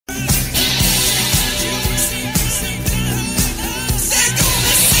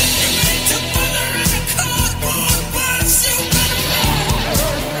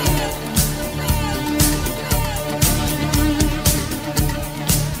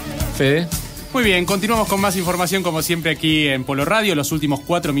Fede? Muy bien, continuamos con más información como siempre aquí en PoloRadio, los últimos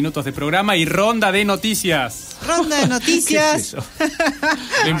 4 minutos de programa y ronda de noticias. Ronda de noticias. ¿Qué es eso?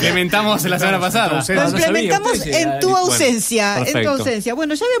 Lo implementamos la semana pasada. Lo implementamos en tu ausencia. Perfecto. En tu ausencia.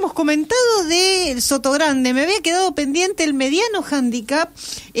 Bueno, ya habíamos comentado del Sotogrande. Me había quedado pendiente el mediano handicap.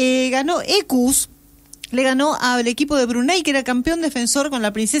 Ganó Ecus. Le ganó al equipo de Brunei, que era campeón defensor con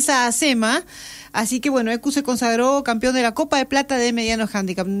la princesa Asema. Así que bueno, Ecus se consagró campeón de la Copa de Plata de mediano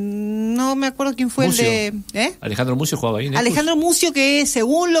handicap. No me acuerdo quién fue Mucio. el de... Alejandro Mucio jugaba ahí en Ecus. Alejandro Mucio, que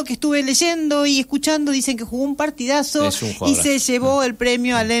según lo que estuve leyendo y escuchando, dicen que jugó un partidazo y se llevó el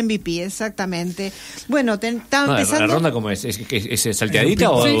premio al MVP, exactamente. Bueno, estaba empezando... ¿La ronda cómo es? ¿Es salteadita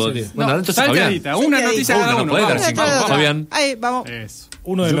o algo? Sí. Bueno, No, entonces salteadita, una noticia cada no uno. puede dar Vamos, cinco. vamos. Fabián. Ahí, vamos. Eso.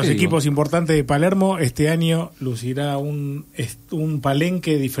 Uno de ¿Yo los qué digo? equipos importantes de Palermo este año lucirá un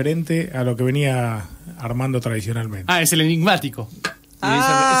palenque diferente a lo que venía armando tradicionalmente. Ah, es el enigmático. Y esa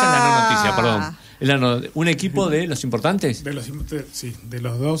es la no noticia, perdón. Un equipo de los importantes. De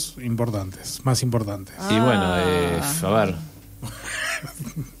los dos importantes, más importantes. Y bueno, a ver.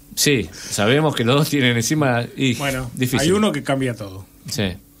 Sí, sabemos que los dos tienen encima. Y Bueno, difícil. hay uno que cambia todo. Sí,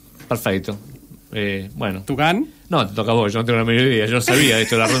 perfecto. Bueno. ¿Tucán? No, te toca a vos, yo no tengo la menor idea. Yo no sabía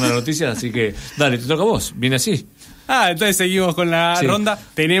esto de la ronda de noticias, así que dale, te toca a vos. Viene así. Entonces seguimos con la Sí. ronda.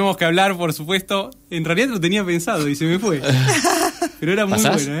 Tenemos que hablar, por supuesto. En realidad lo tenía pensado y se me fue. Pero era muy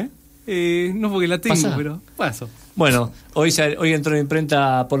 ¿Pasás? buena, no porque la tengo, ¿Pasá? pero paso. Bueno, hoy entró en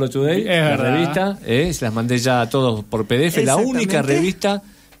imprenta Polo Today, la verdad. revista. Se las mandé ya a todos por PDF. La única Exactamente. revista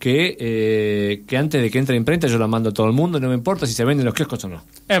que antes de que entre en imprenta yo la mando a todo el mundo. No me importa si se venden en los kioscos o no.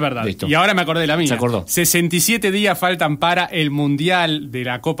 Es verdad. Listo. Y ahora me acordé de la mía. Se acordó. 67 días faltan para el Mundial de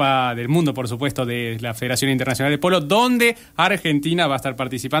la Copa del Mundo, por supuesto, de la Federación Internacional de Polo, donde Argentina va a estar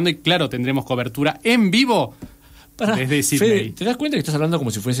participando y claro, tendremos cobertura en vivo desde Sydney. Fede, ¿te das cuenta que estás hablando como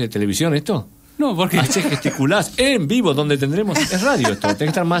si fuese televisión esto? No, porque... Haces, gesticulás en vivo, donde tendremos... Es radio esto, tenés que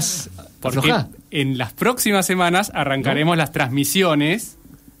estar más Porque aflojá. en las próximas semanas arrancaremos las transmisiones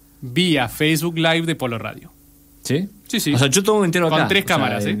vía Facebook Live de PoloRadio. ¿Sí? Sí, sí. O sea, yo todo me entero acá. Con 3 O sea,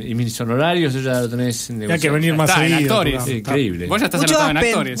 cámaras, y mis honorarios, eso ya lo tenés Hay que negociado. venir más Está en seguido. actores. pero- Increíble. Vos ya estás Mucho anotado en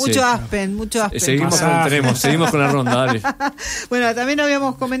Aspen, actores. mucho Sí. Aspen, mucho Aspen. Seguimos con la ronda, dale. Bueno, también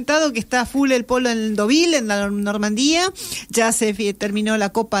habíamos comentado que está full el polo en Deauville, en la Normandía. Ya se terminó la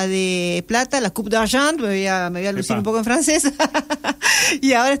Copa de Plata, la Coupe d'Argent. Me voy a lucir Epa. un poco en francés.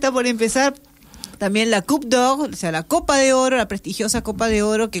 Y ahora está por empezar también la Coupe d'Or, o sea, la Copa de Oro, la prestigiosa Copa de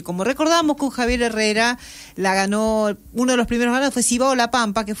Oro, que como recordamos con Javier Herrera, la ganó, uno de los primeros ganadores fue Cibao La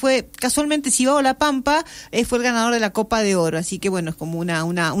Pampa, que fue, casualmente Cibao La Pampa fue el ganador de la Copa de Oro, así que bueno, es como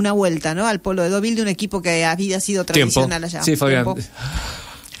una vuelta, ¿no? Al polo de Deauville, de un equipo que había sido tradicional allá. Sí, Fabián. Tiempo.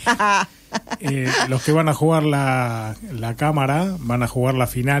 Los que van a jugar la cámara van a jugar la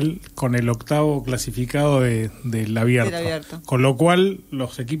final con el octavo clasificado del abierto. Del abierto. Con lo cual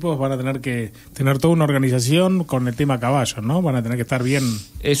los equipos van a tener que tener toda una organización con el tema caballos, ¿no? Van a tener que estar bien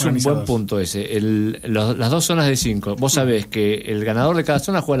Es un organizados. buen punto ese. Las dos zonas de 5. Vos sabés que el ganador de cada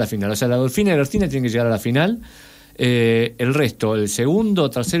zona juega la final. O sea, la Dolfina y la Orfina tienen que llegar a la final. El resto, el segundo,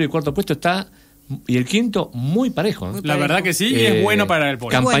 tercero y cuarto puesto está... Y el quinto, muy parejo. La verdad que sí, y es bueno para el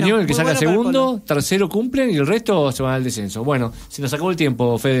polo. Campañón, Bueno, el que muy saca bueno para el segundo, polo. tercero cumplen y el resto se van al descenso. Bueno, se nos acabó el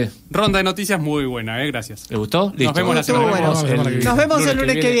tiempo, Fede. Ronda de noticias muy buena, gracias. ¿Le gustó? Listo. Nos vemos la semana que Estuvo viene. bueno. Nos vemos el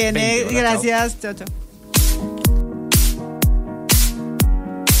lunes que viene. 20 horas. Gracias. Chao, chao.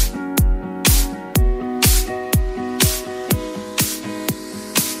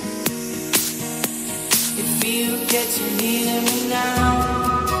 If you get to near me now